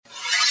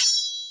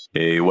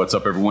Hey, what's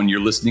up, everyone?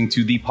 You're listening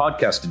to the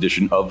podcast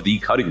edition of The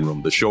Cutting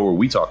Room, the show where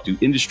we talk to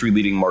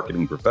industry-leading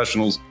marketing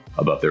professionals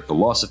about their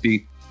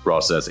philosophy,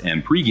 process,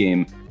 and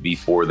pregame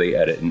before they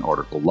edit an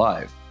article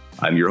live.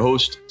 I'm your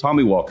host,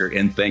 Tommy Walker,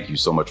 and thank you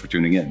so much for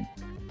tuning in.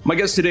 My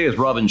guest today is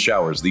Robyn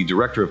Showers, the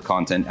Director of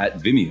Content at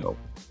Vimeo.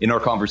 In our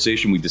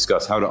conversation, we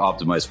discuss how to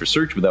optimize for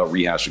search without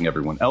rehashing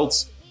everyone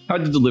else, how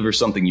to deliver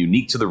something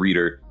unique to the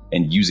reader,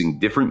 and using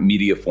different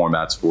media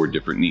formats for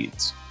different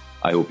needs.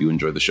 I hope you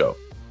enjoy the show.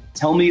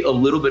 Tell me a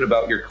little bit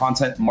about your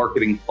content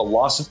marketing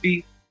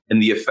philosophy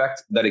and the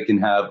effect that it can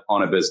have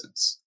on a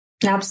business.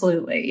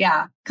 Absolutely.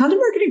 Yeah.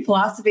 Content marketing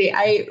philosophy.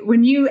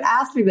 When you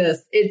asked me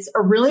this, it's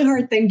a really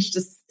hard thing to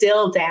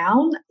distill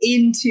down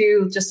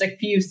into just a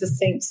few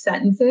succinct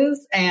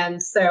sentences.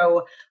 And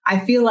so I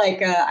feel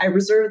like I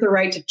reserve the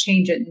right to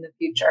change it in the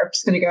future. I'm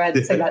just going to go ahead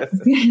and say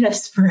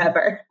that's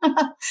forever.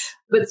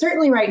 But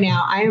certainly right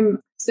now, I am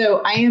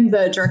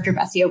the director of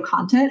SEO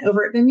content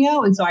over at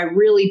Vimeo. And so I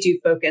really do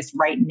focus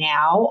right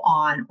now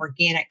on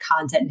organic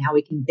content and how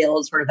we can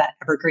build sort of that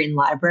evergreen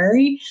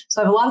library.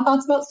 So I have a lot of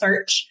thoughts about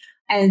search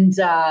and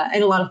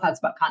a lot of thoughts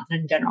about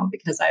content in general,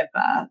 because I've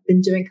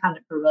been doing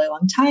content for a really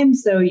long time.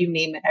 So you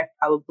name it, I've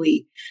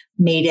probably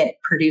made it,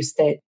 produced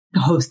it,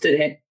 hosted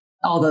it,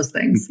 all those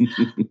things.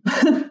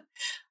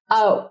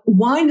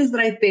 One is that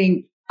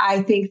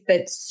I think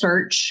that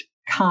search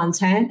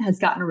content has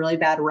gotten a really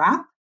bad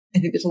rap. I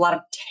think there's a lot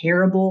of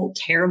terrible,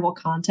 terrible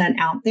content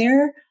out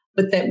there,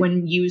 but that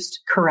when used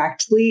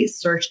correctly,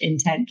 search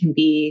intent can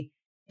be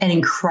an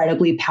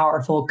incredibly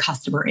powerful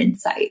customer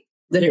insight,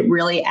 that it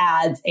really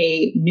adds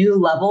a new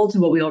level to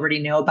what we already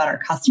know about our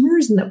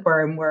customers, and that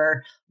when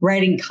we're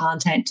writing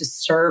content to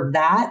serve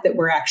that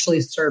we're actually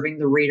serving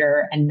the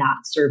reader and not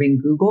serving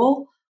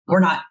Google.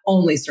 We're not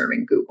only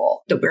serving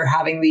Google, that we're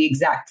having the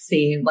exact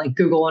same, like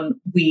Google and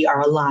we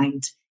are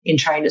aligned in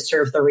trying to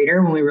serve the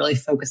reader when we really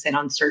focus in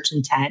on search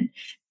intent,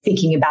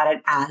 thinking about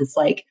it as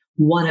like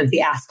one of the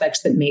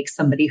aspects that makes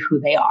somebody who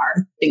they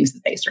are, things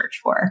that they search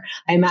for.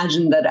 I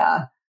imagine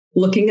that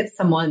looking at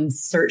someone's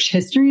search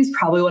history is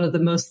probably one of the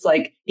most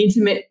like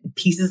intimate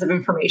pieces of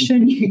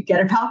information you could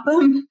get about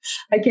them.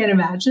 I can't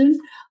imagine.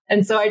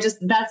 And so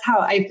that's how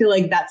I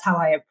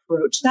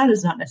approach that,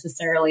 is not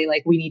necessarily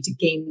like we need to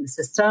game the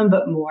system,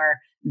 but more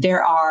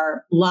there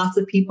are lots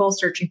of people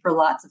searching for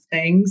lots of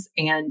things,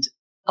 and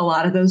a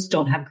lot of those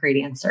don't have great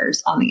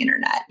answers on the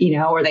internet,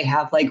 or they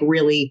have like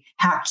really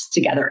hacked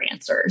together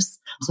answers.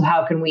 So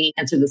how can we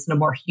answer this in a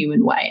more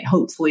human way and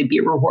hopefully be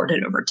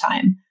rewarded over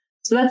time?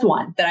 So that's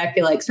one that I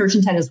feel like search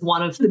intent is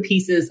one of the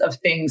pieces of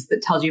things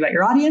that tells you about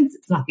your audience.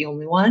 It's not the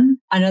only one.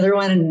 Another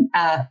one, and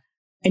I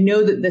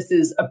know that this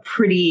is a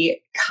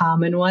pretty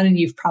common one, and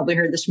you've probably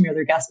heard this from your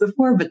other guests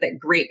before, but that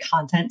great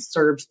content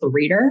serves the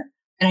reader.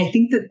 And I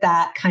think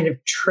that kind of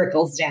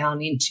trickles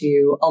down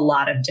into a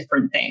lot of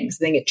different things.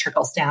 I think it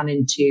trickles down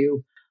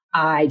into,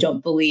 I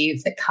don't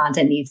believe that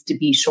content needs to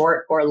be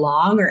short or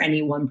long or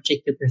any one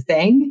particular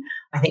thing.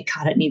 I think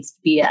content needs to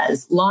be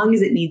as long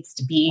as it needs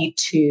to be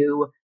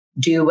to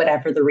do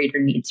whatever the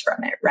reader needs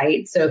from it,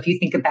 right? So if you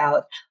think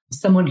about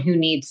someone who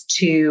needs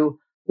to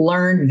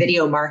learn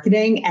video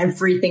marketing,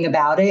 everything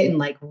about it, and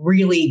like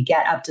really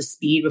get up to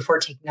speed before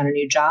taking on a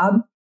new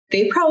job,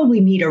 they probably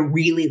need a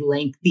really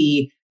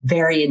lengthy,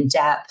 very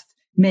in-depth,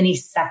 many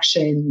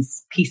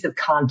sections piece of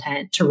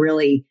content to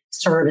really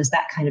serve as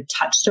that kind of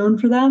touchstone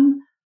for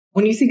them.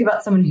 When you think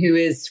about someone who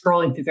is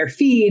scrolling through their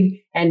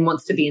feed and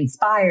wants to be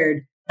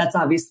inspired, that's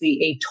obviously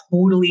a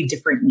totally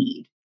different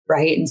need,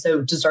 right? And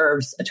so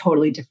deserves a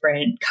totally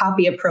different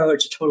copy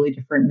approach, a totally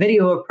different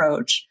video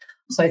approach.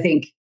 So I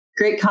think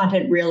great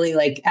content really,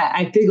 like,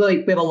 I feel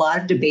like we have a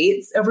lot of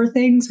debates over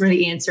things where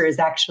the answer is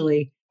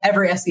actually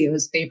every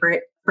SEO's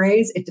favorite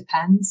phrase, it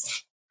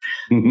depends.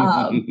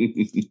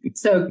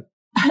 So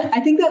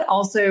I think that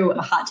also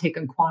a hot take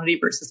on quantity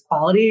versus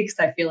quality, because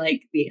I feel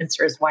like the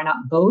answer is why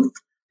not both?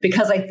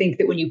 Because I think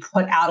that when you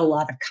put out a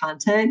lot of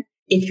content,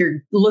 if you're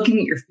looking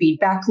at your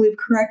feedback loop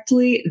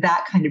correctly,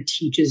 that kind of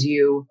teaches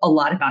you a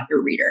lot about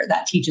your reader.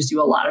 That teaches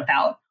you a lot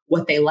about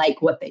what they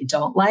like, what they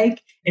don't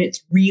like. And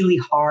it's really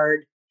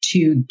hard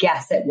to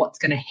guess at what's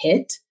going to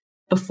hit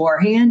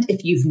beforehand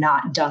if you've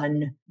not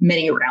done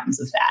many rounds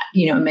of that,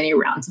 many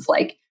rounds of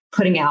like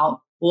putting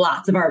out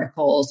lots of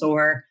articles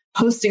or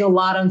posting a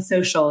lot on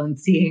social and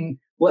seeing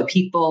what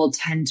people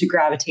tend to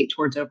gravitate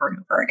towards over and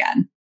over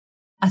again.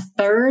 A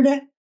third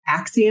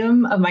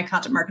axiom of my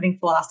content marketing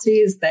philosophy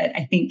is that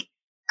I think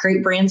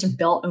great brands are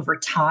built over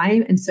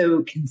time. And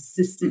so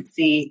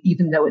consistency,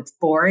 even though it's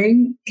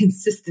boring,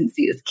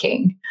 consistency is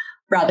king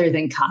rather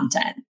than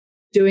content.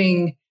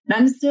 Doing not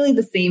necessarily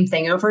the same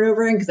thing over and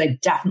over again, because I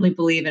definitely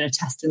believe in a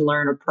test and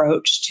learn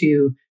approach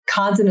to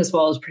content as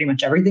well as pretty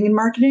much everything in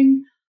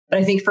marketing. But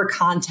I think for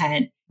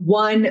content,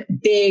 one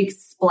big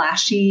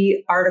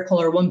splashy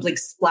article or one big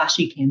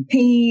splashy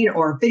campaign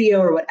or video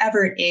or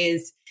whatever it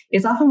is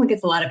often what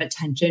gets a lot of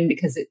attention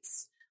because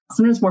it's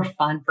sometimes more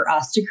fun for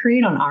us to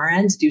create on our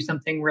end, to do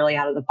something really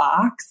out of the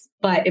box.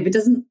 But if it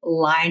doesn't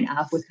line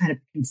up with kind of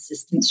a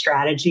consistent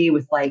strategy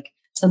with like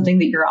something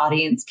that your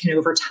audience can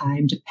over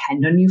time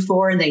depend on you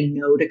for, and they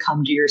know to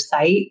come to your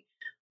site,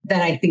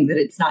 then I think that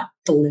it's not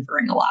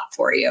delivering a lot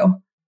for you.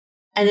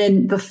 And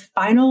then the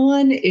final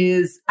one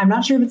is, I'm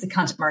not sure if it's a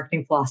content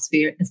marketing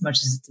philosophy as much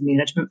as it's a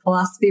management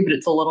philosophy, but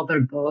it's a little bit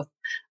of both.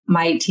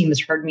 My team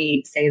has heard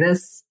me say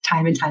this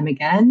time and time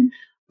again,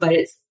 but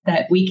it's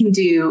that we can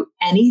do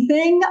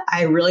anything.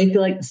 I really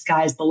feel like the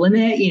sky's the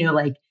limit. You know,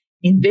 like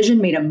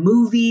InVision made a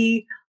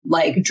movie,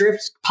 like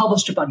Drift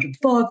published a bunch of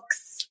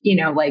books, you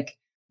know, like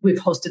we've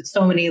hosted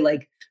so many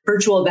like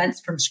virtual events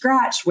from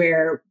scratch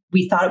where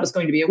we thought it was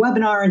going to be a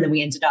webinar, and then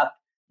we ended up,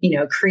 you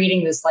know,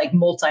 creating this like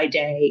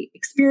multi-day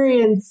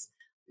experience.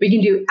 We can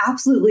do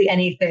absolutely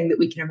anything that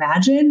we can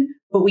imagine,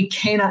 but we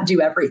cannot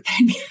do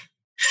everything.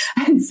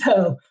 And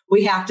so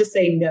we have to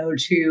say no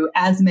to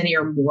as many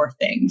or more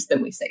things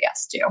than we say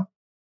yes to.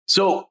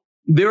 So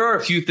there are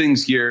a few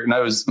things here, and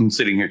I'm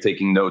sitting here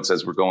taking notes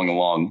as we're going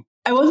along.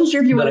 I wasn't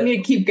sure if you wanted me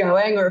to keep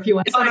going or if you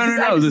want to.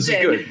 No. This is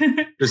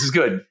good. This is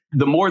good.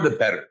 The more, the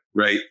better,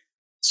 right?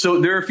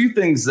 So there are a few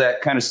things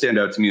that kind of stand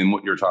out to me in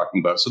what you're talking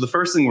about. So the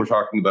first thing we're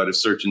talking about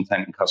is search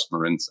intent and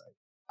customer insight.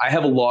 I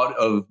have a lot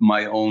of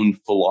my own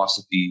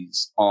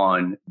philosophies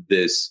on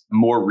this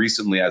more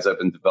recently as I've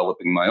been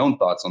developing my own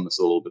thoughts on this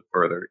a little bit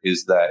further,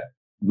 is that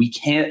we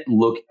can't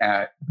look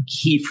at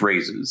key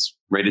phrases,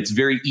 right? It's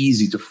very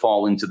easy to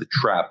fall into the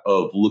trap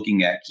of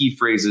looking at key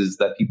phrases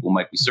that people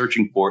might be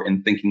searching for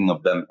and thinking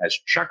of them as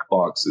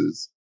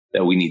checkboxes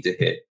that we need to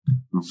hit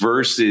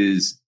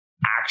versus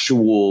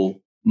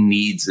actual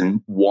needs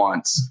and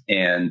wants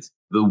and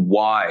the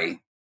why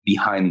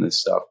behind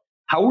this stuff.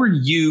 How are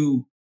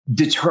you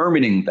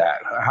determining that?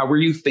 How are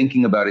you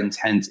thinking about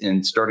intent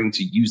and starting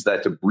to use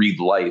that to breathe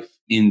life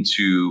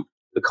into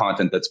the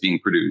content that's being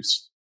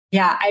produced?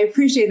 Yeah, I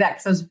appreciate that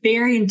because I was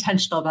very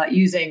intentional about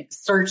using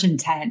search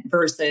intent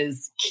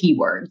versus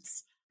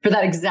keywords for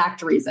that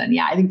exact reason.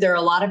 Yeah, I think there are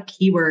a lot of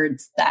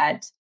keywords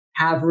that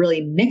have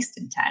really mixed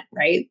intent,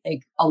 right?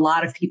 Like a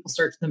lot of people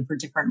search them for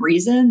different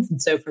reasons.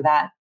 And so for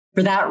that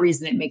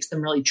reason, it makes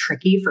them really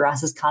tricky for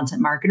us as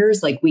content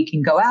marketers. Like we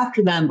can go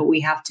after them, but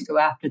we have to go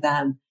after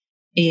them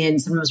in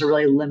sometimes a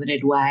really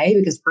limited way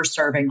because we're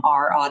serving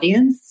our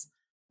audience.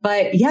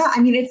 But yeah,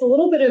 I mean, it's a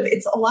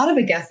lot of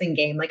a guessing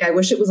game. Like I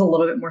wish it was a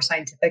little bit more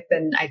scientific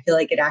than I feel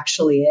like it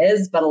actually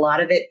is. But a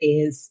lot of it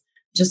is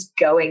just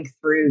going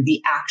through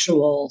the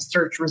actual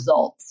search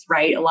results,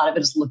 right? A lot of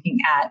it is looking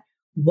at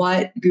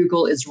what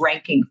Google is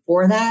ranking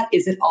for that.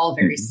 Is it all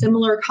very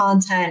similar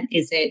content?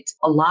 Is it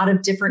a lot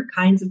of different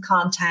kinds of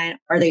content?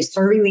 Are they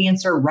serving the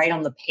answer right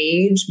on the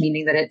page,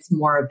 meaning that it's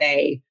more of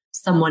a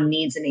someone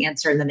needs an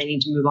answer and then they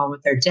need to move on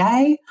with their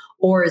day?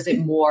 Or is it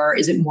more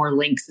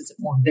links? Is it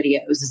more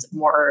videos? Is it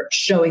more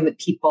showing that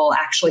people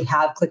actually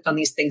have clicked on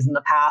these things in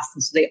the past?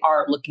 And so they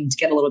are looking to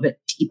get a little bit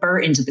deeper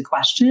into the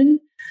question.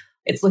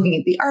 It's looking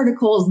at the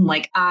articles and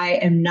like, I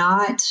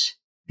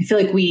feel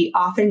like we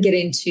often get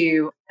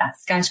into that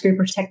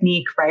skyscraper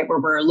technique, right? Where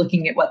we're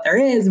looking at what there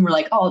is and we're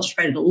like, oh, I'll just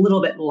write it a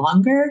little bit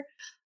longer.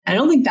 I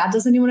don't think that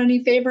does anyone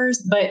any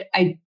favors, but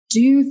I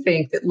do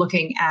think that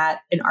looking at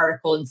an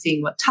article and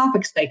seeing what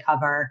topics they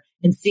cover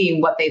and seeing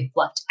what they've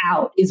left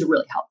out is a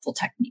really helpful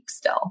technique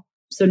still.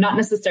 So not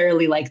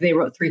necessarily like they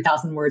wrote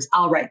 3,000 words,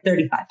 I'll write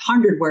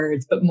 3,500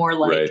 words, but more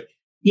like, right.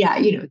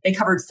 Yeah, they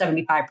covered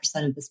 75%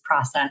 of this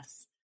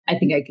process. I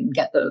think I can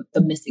get the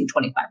missing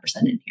 25%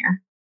 in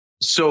here.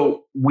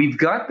 So we've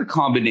got the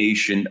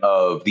combination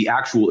of the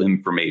actual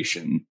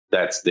information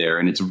that's there,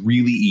 and it's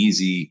really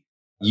easy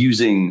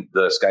using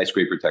the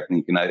skyscraper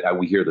technique. And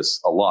we hear this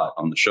a lot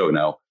on the show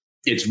now.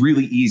 It's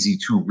really easy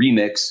to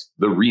remix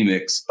the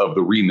remix of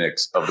the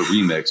remix of the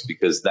remix,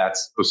 because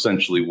that's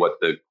essentially what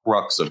the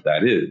crux of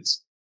that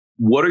is.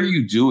 What are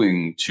you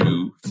doing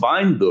to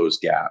find those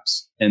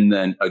gaps and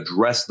then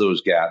address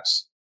those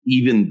gaps,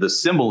 even the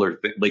similar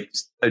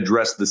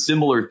address the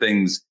similar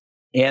things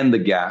and the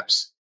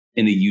gaps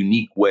in a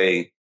unique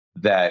way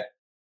that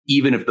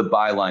even if the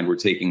byline were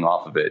taking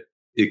off of it,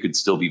 it could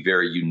still be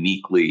very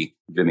uniquely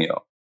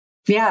Vimeo?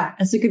 Yeah,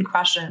 that's a good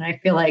question. I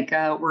feel like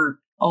we're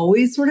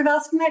always sort of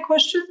asking that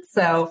question.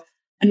 So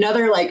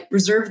another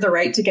reserve the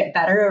right to get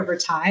better over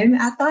time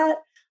at that.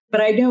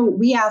 But I know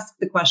we ask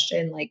the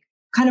question,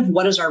 kind of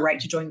what is our right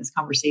to join this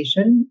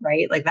conversation,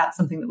 right? Like that's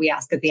something that we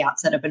ask at the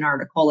outset of an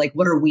article. Like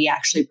what are we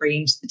actually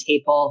bringing to the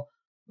table,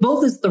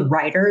 both as the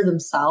writer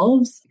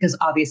themselves, because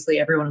obviously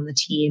everyone on the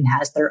team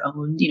has their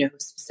own,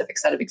 specific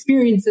set of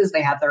experiences.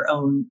 They have their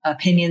own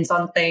opinions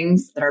on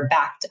things that are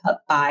backed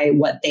up by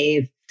what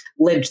they've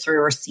lived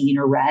through or seen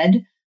or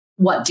read.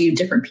 What do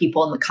different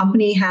people in the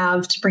company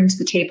have to bring to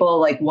the table?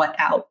 Like what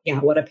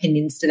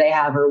opinions do they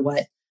have, or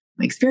what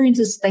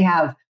experiences do they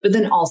have? But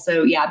then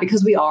also,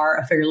 because we are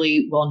a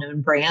fairly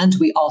well-known brand,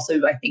 we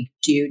also, I think,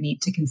 do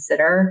need to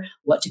consider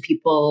what do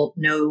people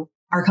know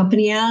our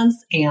company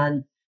as?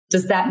 And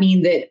does that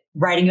mean that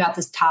writing about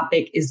this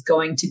topic is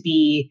going to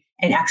be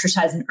an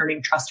exercise in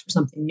earning trust for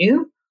something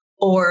new?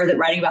 Or that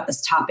writing about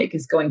this topic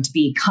is going to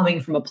be coming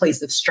from a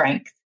place of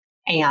strength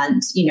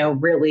and,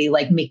 really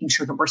making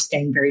sure that we're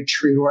staying very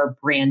true to our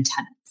brand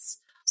tenets?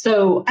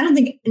 So I don't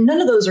think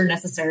none of those are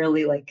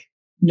necessarily like,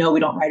 no, we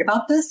don't write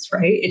about this,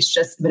 right? It's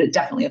just, but it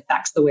definitely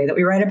affects the way that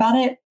we write about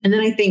it. And then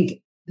I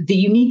think the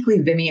uniquely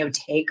Vimeo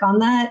take on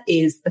that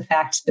is the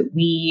fact that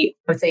I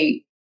would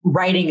say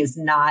writing is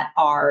not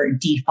our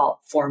default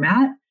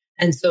format.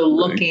 And so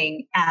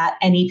looking at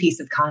any piece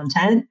of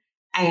content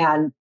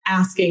and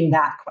asking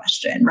that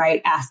question,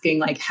 right? Asking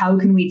like, how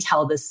can we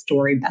tell this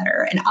story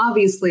better? And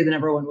obviously the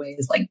number one way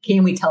is like,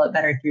 can we tell it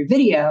better through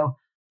video?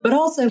 But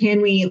also,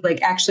 can we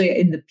like actually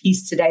in the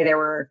piece today,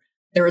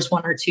 there was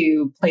one or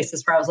two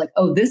places where I was like,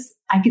 oh,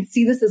 I could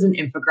see this as an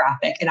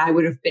infographic and I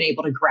would have been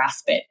able to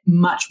grasp it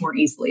much more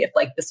easily if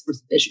like this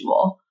was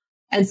visual.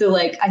 And so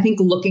like, I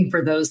think looking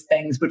for those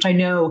things, which I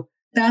know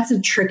that's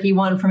a tricky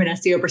one from an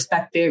SEO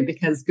perspective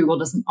because Google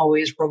doesn't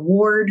always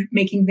reward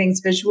making things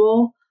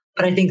visual.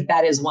 But I think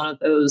that is one of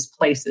those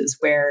places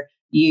where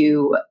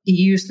you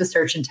use the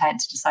search intent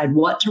to decide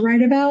what to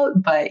write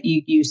about, but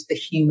you use the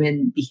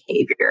human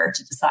behavior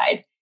to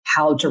decide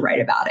how to write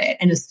about it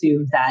and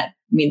assume that,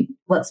 I mean,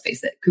 let's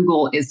face it,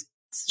 Google is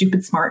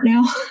stupid smart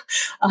now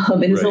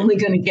and is only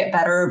going to get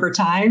better over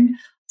time.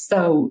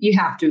 So you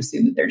have to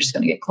assume that they're just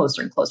going to get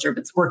closer and closer. If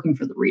it's working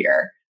for the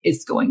reader,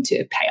 it's going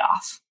to pay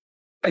off.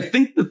 I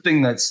think the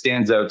thing that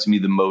stands out to me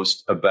the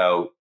most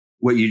about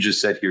what you just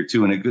said here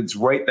too, and it goes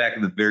right back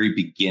at the very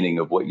beginning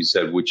of what you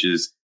said, which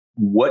is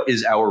what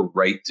is our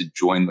right to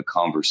join the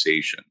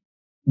conversation?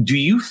 Do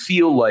you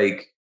feel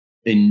like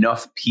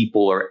enough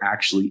people are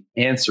actually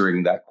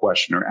answering that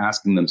question or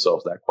asking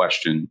themselves that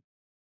question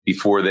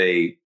before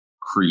they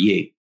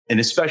create?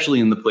 And especially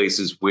in the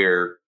places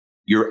where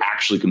you're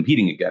actually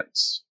competing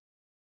against?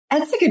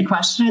 That's a good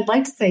question. I'd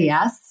like to say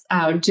yes,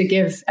 to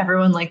give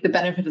everyone like the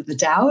benefit of the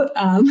doubt.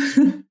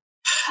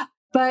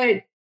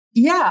 But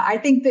yeah, I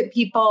think that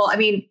people, I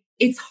mean,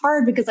 it's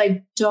hard because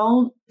I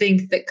don't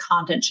think that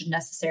content should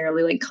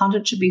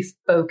be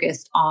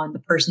focused on the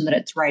person that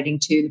it's writing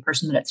to, the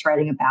person that it's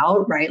writing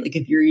about, right? Like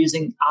if you're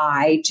using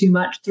I too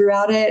much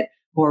throughout it,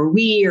 or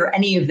we, or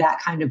any of that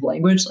kind of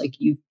language, like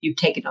you've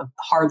taken a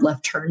hard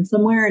left turn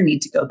somewhere and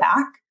need to go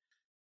back.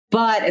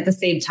 But at the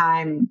same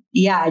time,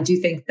 yeah, I do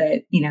think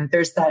that,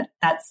 there's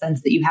that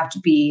sense that you have to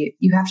be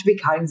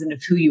cognizant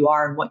of who you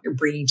are and what you're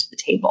bringing to the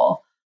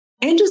table.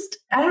 And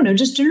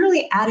just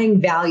generally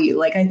adding value.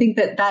 Like, I think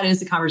that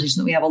is a conversation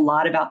that we have a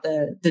lot about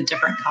the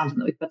different content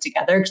that we put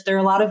together, because there are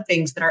a lot of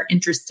things that are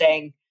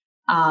interesting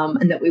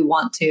and that we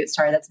want to.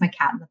 Sorry, that's my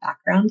cat in the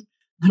background.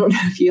 I don't know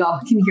if you all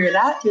can hear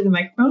that through the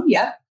microphone.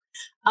 Yep.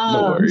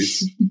 No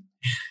worries.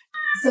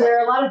 So there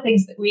are a lot of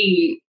things that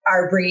we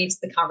are bringing to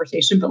the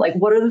conversation, but like,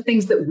 what are the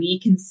things that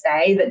we can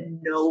say that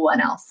no one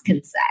else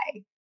can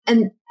say?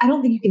 And I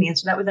don't think you can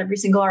answer that with every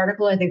single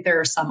article. I think there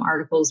are some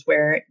articles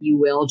where you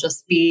will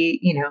just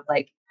be,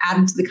 like add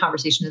into the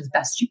conversation as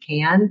best you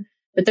can.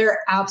 But there are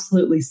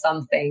absolutely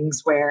some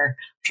things where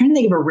I'm trying to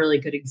think of a really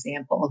good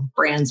example of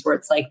brands where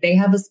it's like they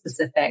have a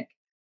specific,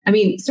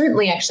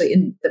 certainly actually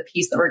in the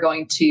piece that we're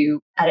going to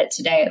edit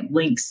today, it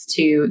links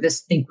to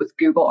this Think with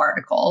Google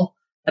article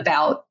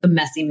about the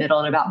messy middle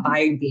and about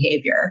buying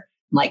behavior.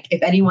 Like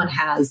if anyone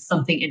has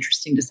something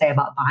interesting to say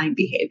about buying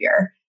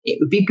behavior, it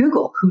would be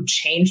Google, who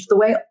changed the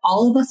way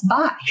all of us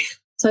buy.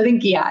 So I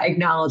think,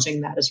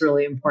 acknowledging that is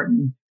really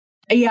important.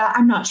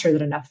 I'm not sure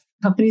that enough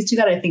companies do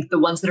that. I think the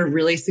ones that are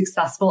really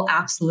successful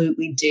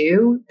absolutely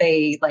do.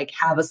 They like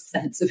have a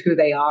sense of who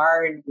they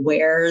are and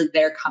where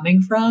they're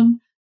coming from.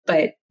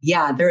 But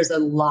there's a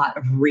lot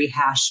of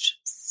rehashed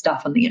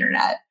stuff on the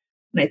internet.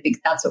 And I think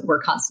that's what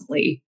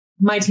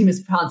my team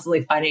is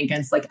constantly fighting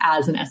against, like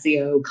as an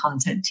SEO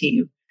content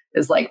team,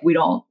 is like,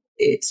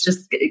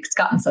 it's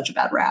gotten such a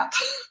bad rap.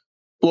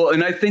 Well,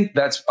 and I think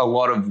that's a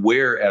lot of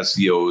where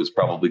SEO has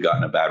probably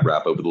gotten a bad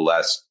rap over the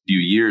last few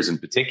years in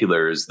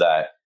particular, is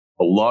that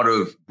a lot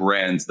of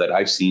brands that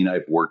I've seen,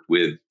 I've worked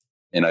with,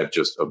 and I've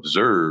just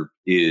observed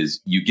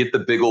is you get the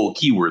big old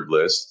keyword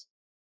list.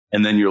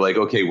 And then you're like,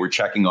 okay, we're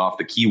checking off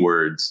the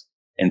keywords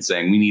and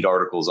saying we need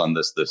articles on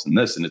this, this, and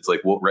this. And it's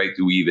like, what right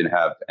do we even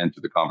have to enter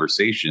the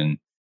conversation?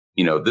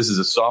 This is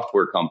a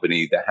software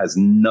company that has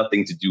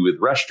nothing to do with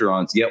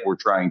restaurants, yet we're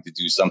trying to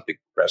do something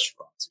for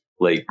restaurants.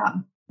 Like,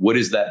 what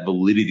is that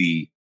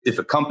validity? If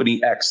a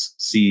company X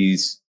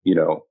sees,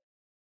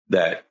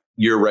 that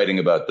you're writing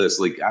about this,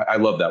 like, I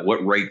love that.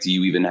 What right do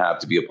you even have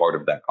to be a part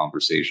of that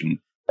conversation?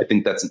 I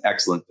think that's an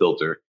excellent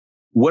filter.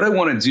 What I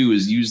want to do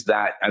is use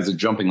that as a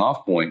jumping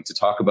off point to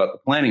talk about the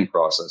planning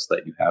process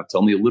that you have.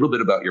 Tell me a little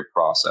bit about your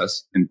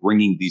process and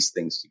bringing these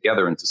things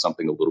together into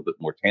something a little bit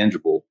more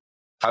tangible.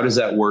 How does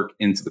that work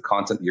into the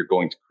content that you're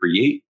going to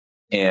create?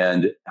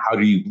 And how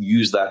do you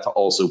use that to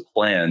also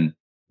plan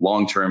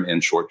long-term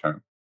and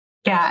short-term?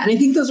 Yeah. And I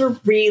think those are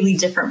really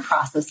different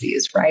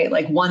processes, right?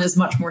 Like one is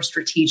much more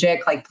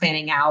strategic, like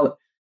planning out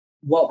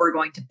what we're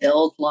going to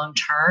build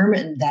long-term,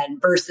 and then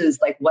versus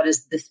like, what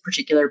is this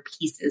particular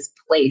piece's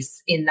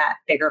place in that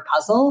bigger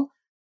puzzle?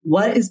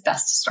 What is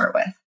best to start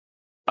with?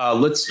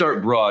 Let's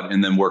start broad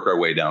and then work our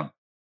way down.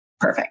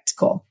 Perfect.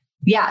 Cool.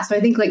 Yeah. So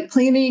I think like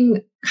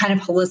planning kind of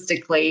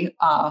holistically,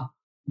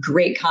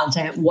 great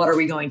content. What are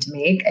we going to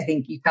make? I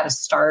think you've got to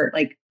start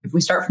like if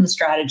we start from the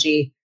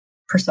strategy,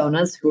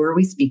 personas, who are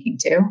we speaking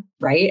to,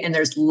 right? And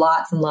there's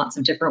lots and lots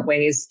of different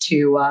ways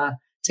to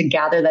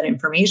gather that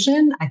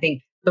information. I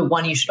think the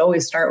one you should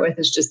always start with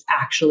is just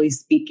actually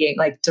speaking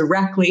like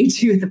directly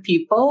to the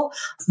people,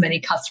 as many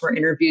customer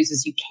interviews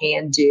as you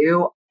can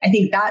do. I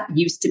think that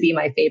used to be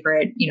my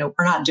favorite.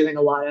 We're not doing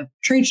a lot of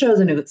trade shows.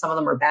 I know that some of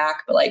them are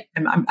back, but like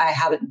I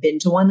haven't been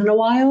to one in a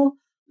while.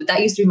 But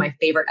that used to be my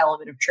favorite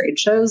element of trade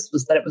shows,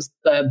 was that it was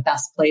the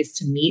best place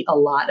to meet a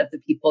lot of the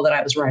people that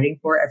I was writing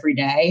for every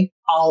day,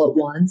 all at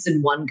once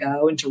in one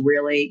go, and to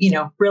really,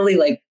 really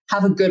like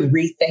have a good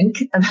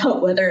rethink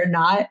about whether or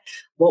not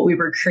what we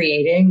were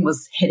creating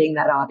was hitting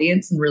that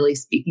audience and really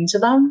speaking to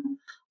them.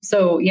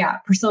 So yeah,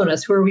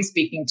 personas, who are we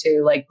speaking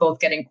to? Like both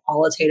getting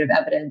qualitative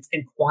evidence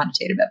and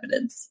quantitative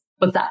evidence.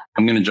 What's that?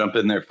 I'm going to jump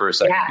in there for a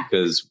second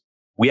because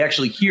we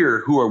actually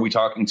hear who are we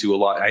talking to a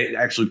lot. I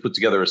actually put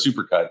together a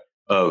supercut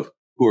of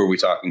who are we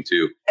talking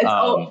to.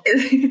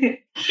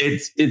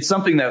 It's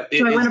something that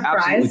is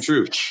absolutely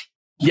true.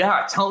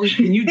 Yeah. Tell me,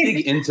 can you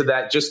dig into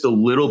that just a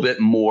little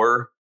bit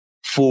more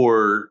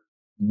for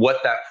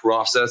what that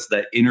process,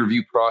 that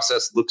interview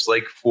process looks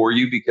like for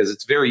you? Because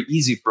it's very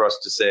easy for us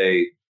to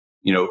say,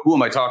 who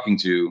am I talking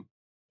to,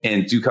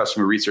 and do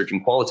customer research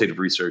and qualitative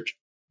research.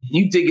 Can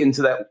you dig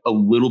into that a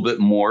little bit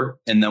more?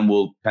 And then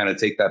we'll kind of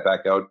take that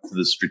back out to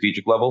the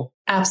strategic level.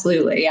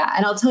 Absolutely. Yeah.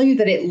 And I'll tell you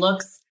that it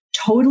looks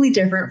totally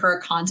different for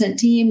a content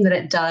team than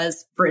it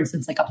does, for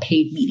instance, like a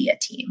paid media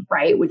team,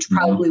 right? Which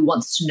probably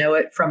wants to know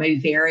it from a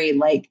very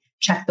like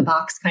check the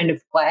box kind of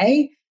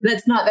way.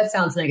 That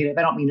sounds negative.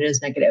 I don't mean it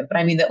as negative, but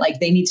I mean that like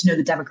they need to know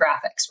the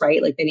demographics,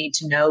 right? Like they need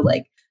to know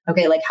like,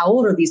 okay, like how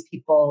old are these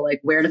people? Like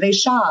where do they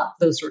shop?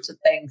 Those sorts of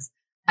things.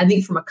 I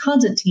think from a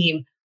content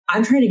team,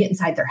 I'm trying to get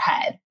inside their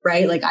head,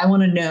 right? Like I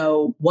want to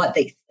know what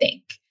they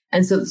think.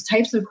 And so the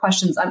types of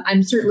questions,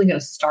 I'm certainly going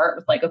to start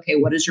with like, okay,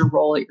 what is your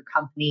role at your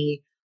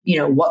company?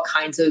 What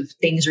kinds of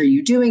things are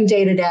you doing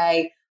day to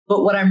day?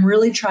 But what I'm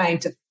really trying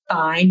to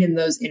find in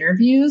those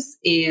interviews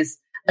is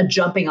a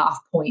jumping off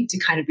point to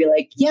kind of be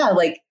like, yeah,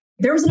 like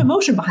there was an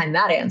emotion behind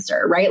that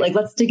answer, right? Like,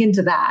 let's dig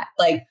into that.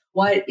 Like,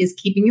 what is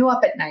keeping you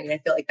up at night? I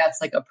feel like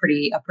that's like a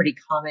pretty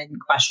common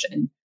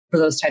question for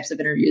those types of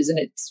interviews. And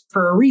it's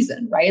for a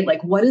reason, right?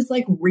 Like, what is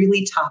like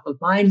really top of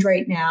mind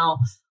right now?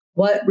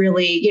 What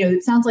really,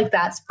 it sounds like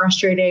that's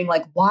frustrating.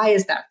 Like, why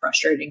is that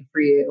frustrating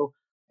for you?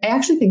 I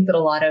actually think that a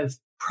lot of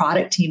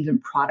product teams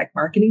and product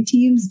marketing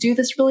teams do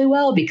this really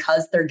well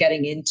because they're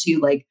getting into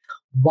like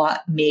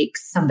what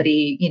makes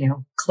somebody,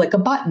 click a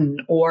button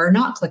or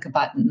not click a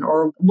button,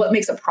 or what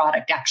makes a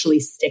product actually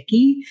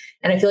sticky.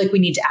 And I feel like we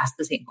need to ask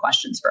the same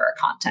questions for our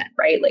content,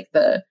 right? Like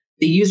the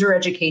user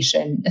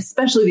education,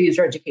 especially the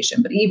user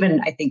education, but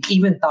I think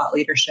even thought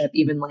leadership,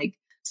 even like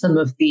some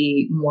of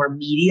the more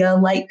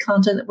media-like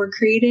content that we're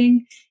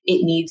creating,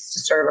 it needs to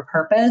serve a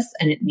purpose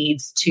and it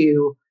needs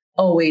to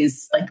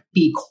always like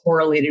be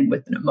correlated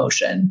with an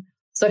emotion.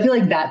 So I feel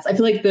like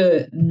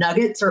the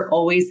nuggets are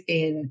always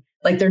in,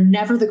 like, they're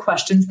never the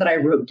questions that I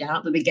wrote down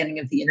at the beginning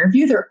of the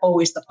interview. They're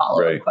always the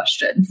follow-up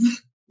questions.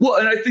 Well,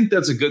 and I think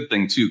that's a good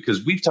thing too,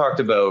 because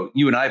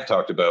you and I have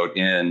talked about,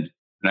 and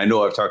I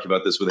know I've talked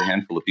about this with a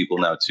handful of people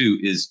now too,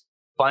 is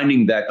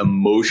finding that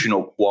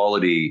emotional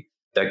quality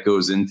that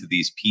goes into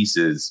these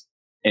pieces.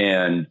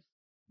 And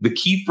the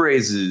key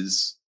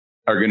phrases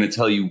are going to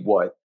tell you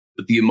what,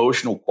 but the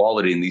emotional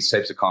quality in these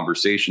types of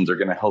conversations are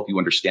going to help you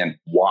understand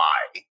why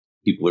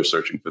people are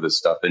searching for this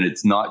stuff. And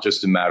it's not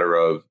just a matter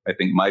of, I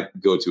think my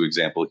go-to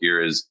example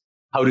here is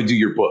how to do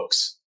your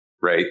books,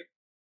 right?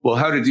 Well,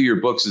 how to do your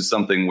books is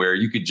something where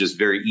you could just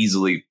very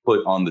easily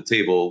put on the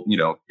table,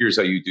 here's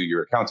how you do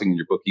your accounting and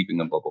your bookkeeping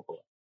and blah, blah, blah.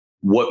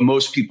 What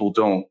most people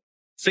don't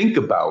think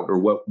about, or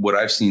what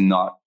I've seen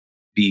not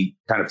be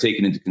kind of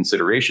taken into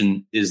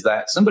consideration, is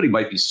that somebody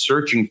might be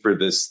searching for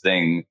this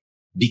thing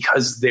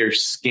because they're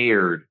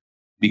scared,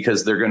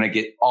 because they're going to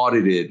get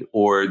audited,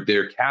 or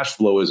their cash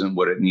flow isn't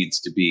what it needs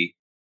to be.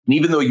 And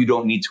even though you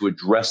don't need to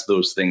address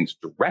those things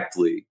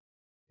directly,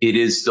 it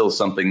is still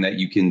something that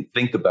you can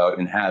think about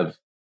and have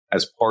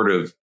as part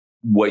of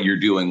what you're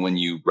doing when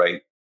you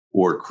write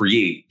or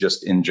create,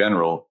 just in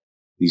general,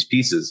 these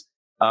pieces.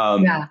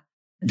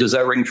 Does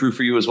that ring true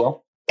for you as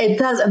well? It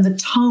does. And the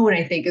tone,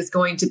 I think, is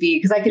going to be,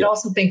 because I could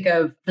also think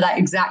of that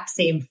exact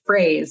same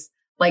phrase,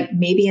 like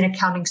maybe an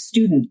accounting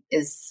student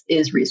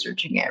is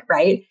researching it,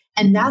 right?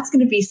 And that's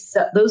going to be,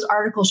 those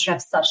articles should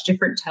have such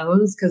different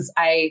tones, because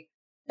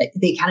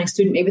the accounting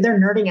student, maybe they're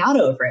nerding out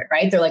over it,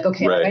 right? They're like,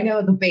 okay, like, I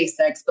know the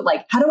basics, but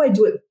like, how do I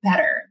do it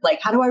better? Like,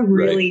 how do I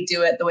really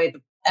do it the way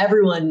that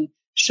everyone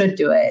should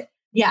do it?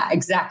 Yeah,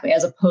 exactly.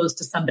 As opposed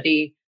to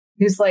somebody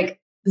who's like,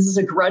 this is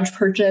a grudge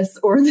purchase,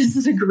 or this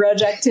is a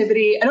grudge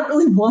activity. I don't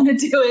really want to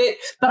do it,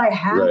 but I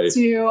have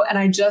to. And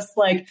I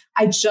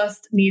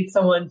just need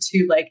someone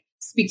to like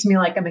speak to me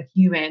like I'm a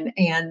human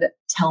and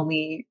tell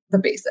me the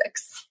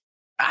basics.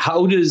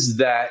 How does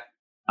that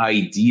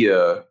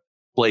idea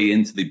play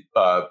into the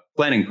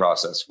planning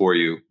process for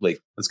you? Like,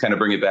 let's kind of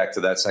bring it back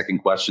to that second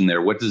question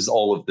there. What does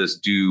all of this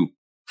do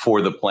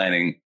for the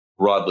planning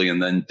broadly,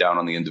 and then down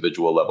on the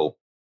individual level?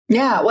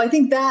 Yeah. Well, I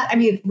think that, I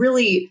mean,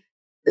 really,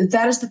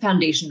 that is the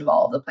foundation of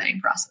all of the planning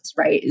process,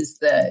 right? Is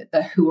the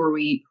who are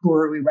we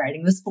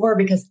writing this for?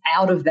 Because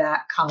out of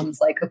that comes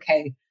like,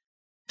 okay,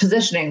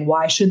 positioning,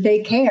 why should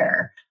they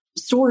care?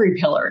 Story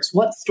pillars,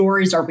 what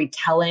stories are we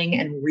telling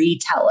and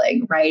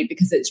retelling, right?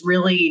 Because it's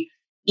really,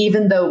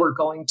 even though we're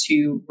going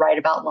to write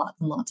about lots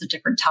and lots of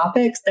different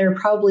topics, there are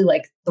probably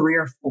like 3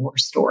 or 4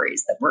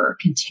 stories that we're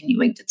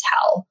continuing to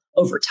tell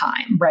over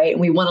time, right? And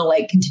we want to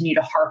like continue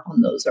to harp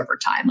on those over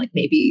time. Like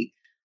maybe,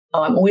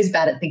 I'm always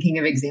bad at thinking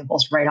of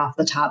examples right off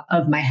the top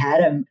of my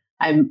head.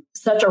 I'm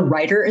such a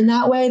writer in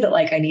that way that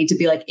like I need to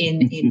be like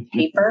in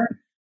paper.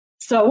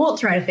 So I won't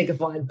try to think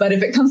of one, but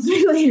if it comes to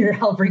me later,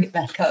 I'll bring it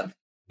back up.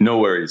 No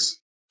worries.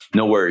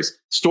 No worries.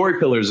 Story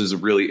pillars is a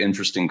really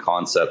interesting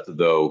concept,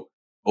 though,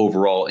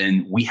 overall.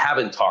 And we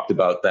haven't talked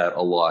about that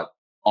a lot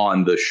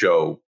on the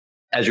show.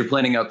 As you're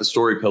planning out the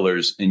story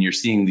pillars and you're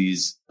seeing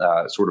these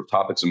sort of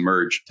topics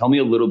emerge, tell me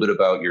a little bit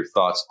about your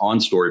thoughts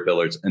on story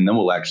pillars, and then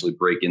we'll actually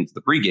break into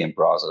the pregame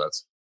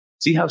process.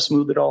 See how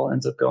smooth it all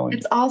ends up going?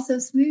 It's all so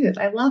smooth.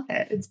 I love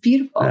it. It's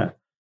beautiful.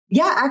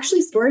 Yeah,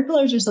 actually, story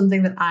pillars are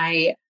something that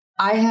I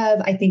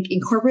have, I think,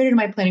 incorporated in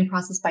my planning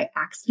process by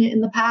accident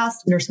in the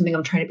past. And there's something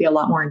I'm trying to be a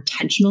lot more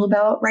intentional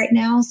about right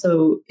now.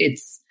 So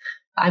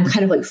I'm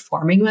kind of like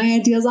forming my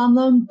ideas on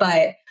them.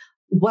 But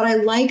what I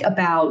like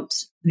about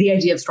the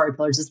idea of story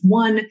pillars is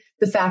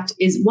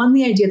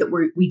the idea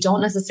that we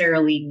don't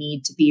necessarily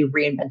need to be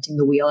reinventing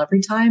the wheel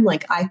every time.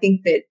 Like, I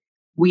think that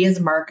we as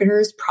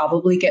marketers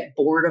probably get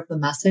bored of the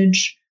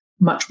message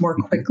much more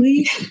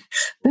quickly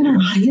than our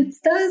audience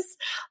does.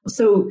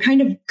 So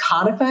kind of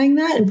codifying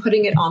that and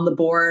putting it on the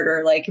board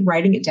or like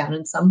writing it down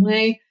in some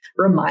way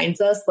reminds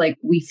us like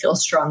we feel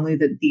strongly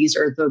that these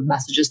are the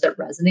messages that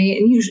resonate.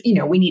 And usually,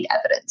 we need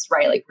evidence,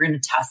 right? Like we're going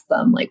to test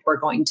them. Like we're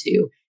going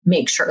to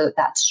make sure that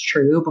that's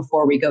true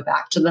before we go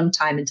back to them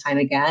time and time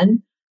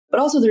again. But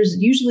also there's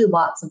usually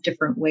lots of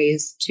different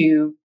ways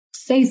to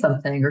say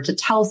something or to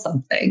tell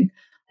something.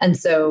 And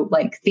so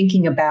like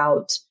thinking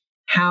about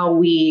how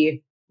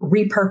we not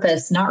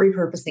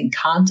repurposing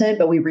content,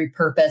 but we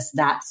repurpose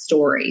that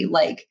story.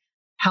 Like,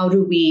 how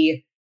do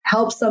we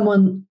help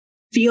someone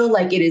feel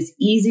like it is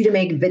easy to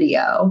make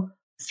video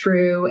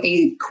through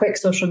a quick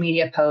social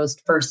media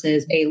post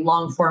versus a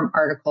long form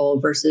article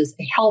versus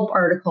a help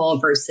article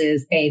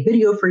versus a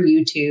video for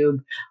YouTube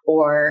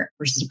or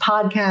versus a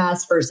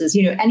podcast versus,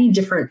 any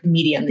different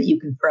medium that you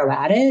can throw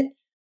at it.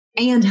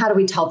 And how do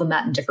we tell them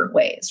that in different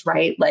ways,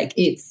 right? Like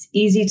it's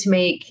easy to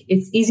make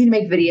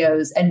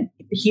videos, and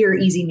here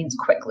easy means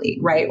quickly,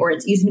 right? Or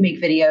it's easy to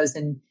make videos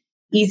and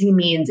easy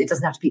means it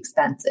doesn't have to be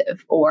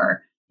expensive,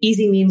 or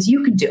easy means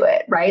you could do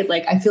it, right?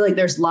 Like I feel like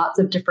there's lots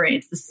of different,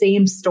 it's the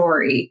same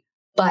story,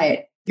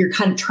 but you're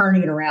kind of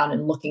turning it around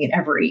and looking at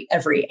every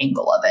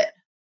angle of it.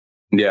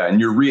 Yeah. And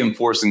you're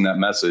reinforcing that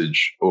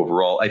message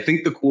overall. I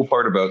think the cool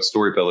part about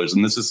story pillars,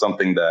 and this is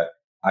something that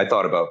I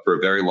thought about for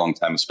a very long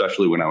time,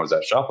 especially when I was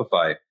at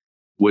Shopify,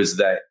 was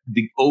that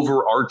the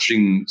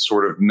overarching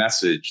sort of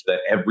message that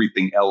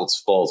everything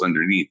else falls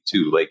underneath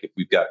too. Like if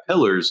we've got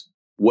pillars,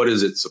 what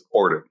is it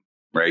supporting,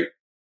 right?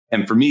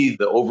 And for me,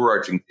 the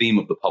overarching theme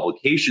of the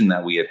publication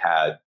that we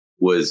had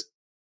was,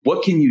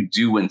 what can you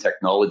do when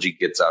technology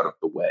gets out of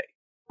the way,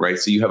 right?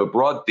 So you have a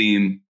broad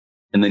theme,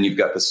 and then you've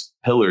got the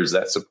pillars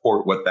that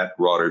support what that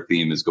broader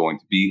theme is going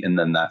to be. And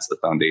then that's the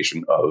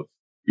foundation of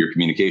your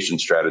communication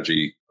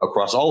strategy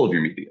across all of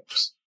your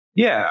mediums.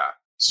 Yeah.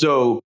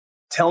 So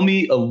tell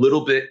me a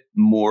little bit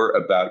more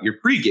about your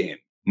pregame.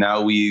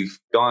 Now we've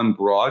gone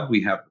broad.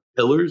 We have the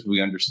pillars.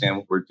 We understand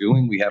what we're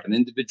doing. We have an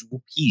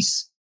individual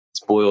piece. It's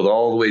boiled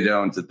all the way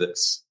down to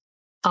this.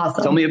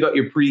 Awesome. Tell me about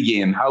your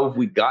pregame. How have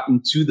we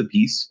gotten to the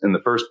piece in the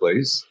first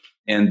place?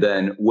 And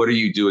then what are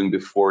you doing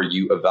before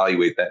you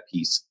evaluate that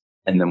piece?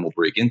 And then we'll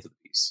break into the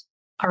piece.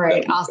 All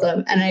right.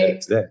 Awesome. And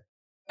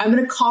I'm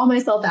going to call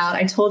myself out.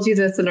 I told you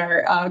this in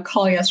our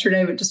call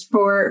yesterday, but just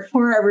for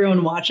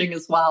everyone watching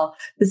as well,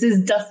 this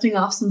is dusting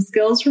off some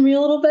skills for me a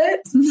little bit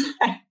since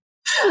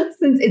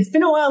it's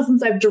been a while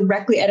since I've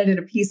directly edited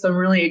a piece. So I'm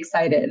really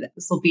excited.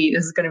 This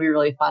is going to be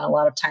really fun. A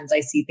lot of times I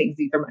see things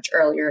either much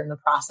earlier in the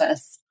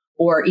process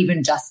or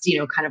even just,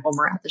 kind of when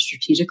we're at the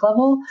strategic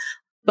level.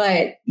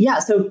 But yeah,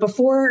 so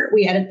before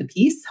we edit the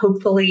piece,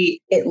 hopefully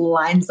it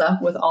lines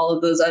up with all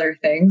of those other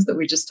things that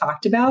we just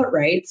talked about,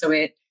 right? So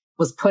it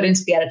was put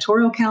into the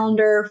editorial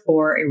calendar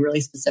for a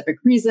really specific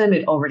reason.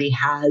 It already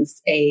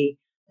has a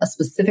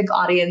specific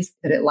audience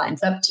that it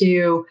lines up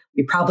to.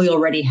 We probably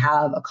already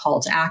have a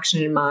call to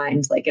action in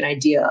mind, like an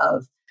idea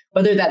of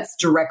whether that's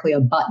directly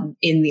a button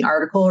in the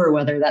article or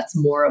whether that's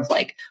more of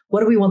like, what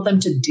do we want them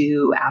to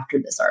do after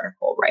this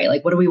article, right?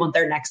 Like, what do we want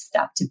their next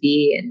step to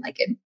be? And like,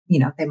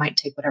 they might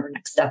take whatever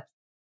next step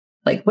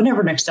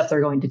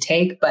they're going to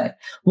take, but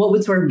what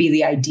would sort of be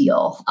the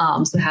ideal?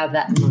 So have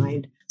that in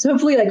mind. So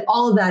hopefully like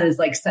all of that is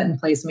like set in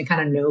place and we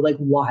kind of know like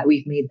why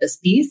we've made this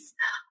piece.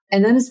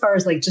 And then as far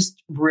as like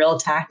just real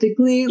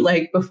tactically,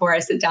 like before I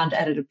sit down to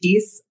edit a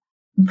piece,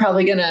 I'm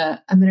going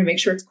to make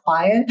sure it's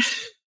quiet.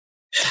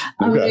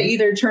 I'm going to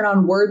either turn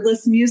on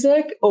wordless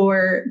music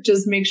or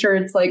just make sure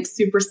it's like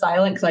super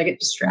silent because I get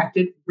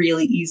distracted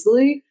really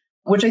easily,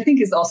 which I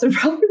think is also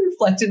probably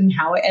reflected in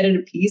how I edit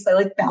a piece. I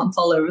like bounce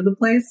all over the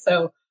place.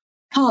 So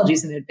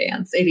apologies in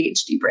advance,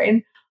 ADHD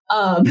brain.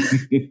 I'm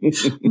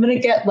going to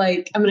get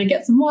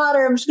some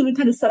water. I'm just going to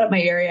kind of set up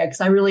my area because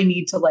I really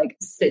need to like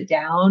sit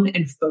down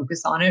and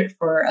focus on it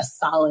for a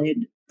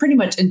solid, pretty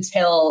much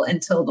until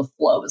the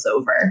flow is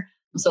over.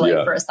 So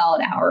like for a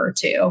solid hour or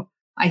two,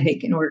 I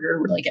think, in order to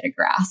really get a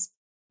grasp.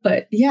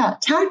 But yeah,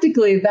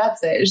 tactically,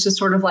 that's it. It's just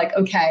sort of like,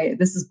 okay,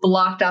 this is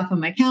blocked off on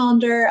my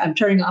calendar. I'm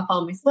turning off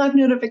all my Slack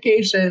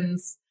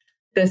notifications.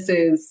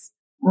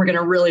 We're going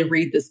to really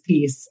read this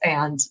piece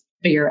and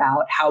figure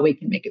out how we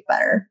can make it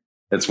better.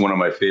 It's one of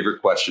my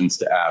favorite questions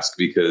to ask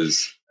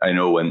because I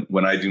know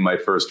when I do my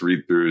first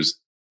read throughs,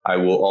 I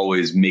will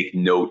always make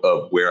note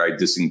of where I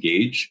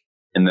disengage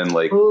and then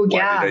why did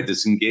I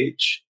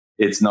disengage?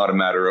 It's not a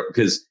matter of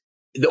because,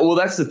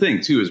 that's the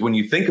thing too, is when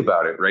you think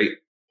about it, right?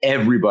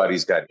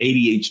 Everybody's got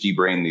ADHD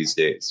brain these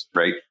days,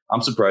 right?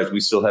 I'm surprised we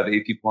still have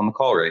 8 people on the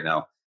call right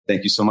now.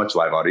 Thank you so much,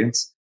 live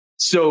audience.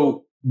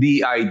 So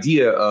the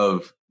idea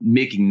of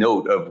making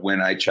note of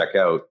when I check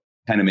out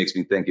kind of makes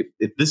me think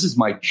if this is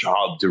my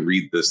job to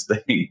read this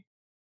thing.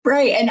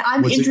 Right. And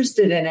I'm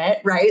interested in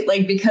it, right?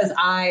 Like, because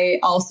I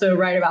also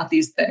write about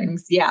these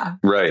things. Yeah.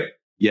 Right.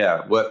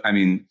 Yeah.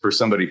 For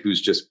somebody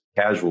who's just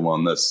casual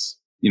on this,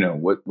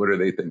 what are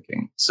they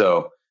thinking?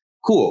 So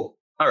cool.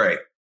 All right.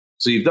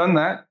 So you've done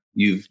that.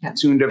 You've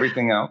tuned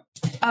everything out.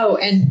 Oh,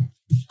 and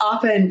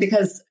often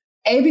because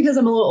I'm a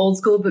little old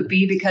school, but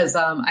B, because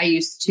I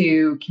used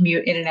to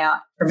commute in and out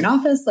from an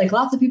office like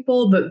lots of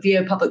people, but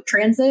via public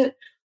transit.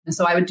 And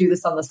so I would do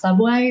this on the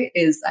subway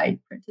I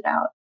print it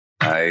out.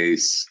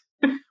 Nice.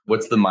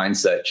 What's the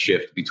mindset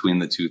shift between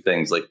the two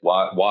things? Like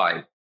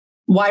why?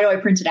 Why do I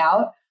print it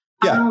out?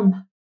 Yeah.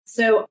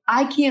 So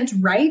I can't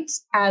write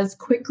as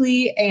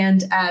quickly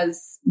and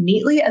as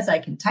neatly as I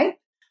can type.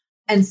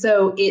 And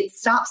so it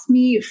stops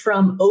me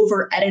from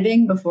over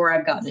editing before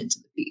I've gotten into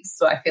the piece.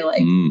 So I feel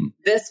like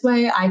this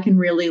way I can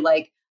really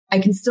I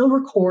can still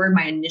record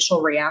my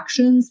initial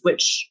reactions,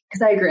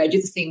 because I agree, I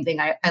do the same thing.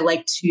 I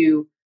like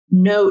to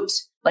note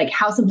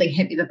how something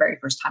hit me the very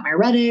first time I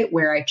read it,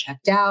 where I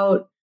checked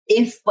out.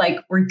 If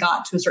we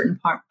got to a certain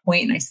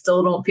point and I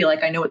still don't feel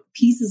like I know what the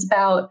piece is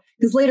about,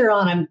 because later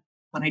on,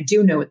 when I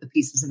do know what the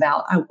piece is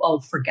about, I'll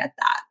forget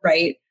that,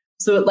 right?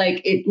 So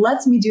it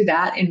lets me do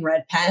that in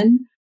red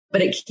pen,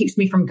 but it keeps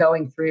me from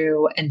going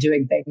through and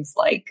doing things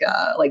like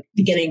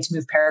beginning to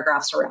move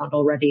paragraphs around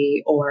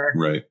already, or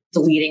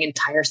deleting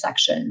entire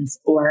sections,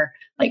 or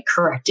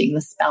correcting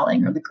the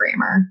spelling or the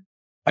grammar.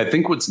 I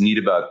think what's neat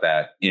about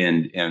that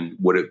and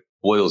what it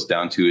boils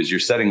down to is you're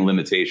setting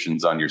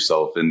limitations on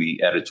yourself in the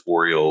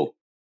editorial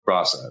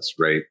process,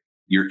 right?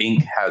 Your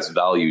ink has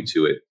value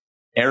to it.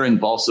 Erin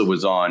Balsa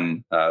was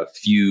on a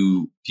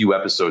few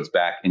episodes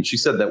back, and she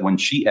said that when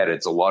she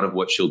edits, a lot of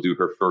what she'll do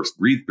her first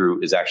read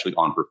through is actually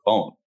on her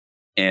phone.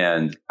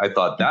 And I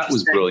thought that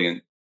was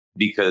brilliant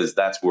because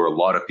that's where a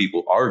lot of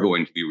people are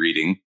going to be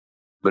reading,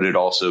 but it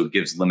also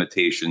gives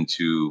limitation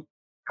to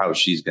how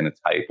she's going to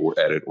type or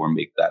edit or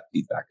make that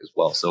feedback as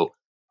well. So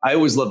I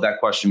always love that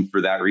question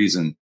for that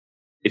reason.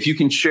 If you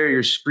can share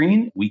your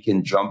screen, we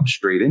can jump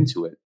straight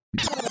into it.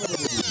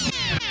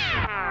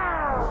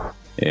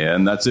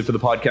 And that's it for the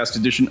podcast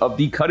edition of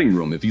The Cutting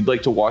Room. If you'd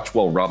like to watch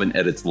while Robyn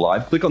edits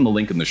live, click on the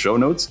link in the show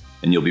notes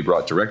and you'll be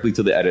brought directly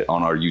to the edit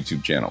on our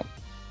YouTube channel.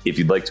 If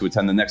you'd like to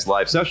attend the next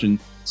live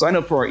session, sign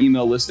up for our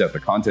email list at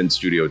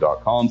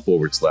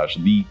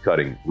thecontentstudio.com/The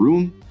Cutting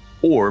Room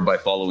or by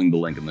following the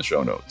link in the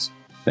show notes.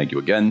 Thank you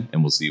again,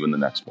 and we'll see you in the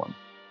next one.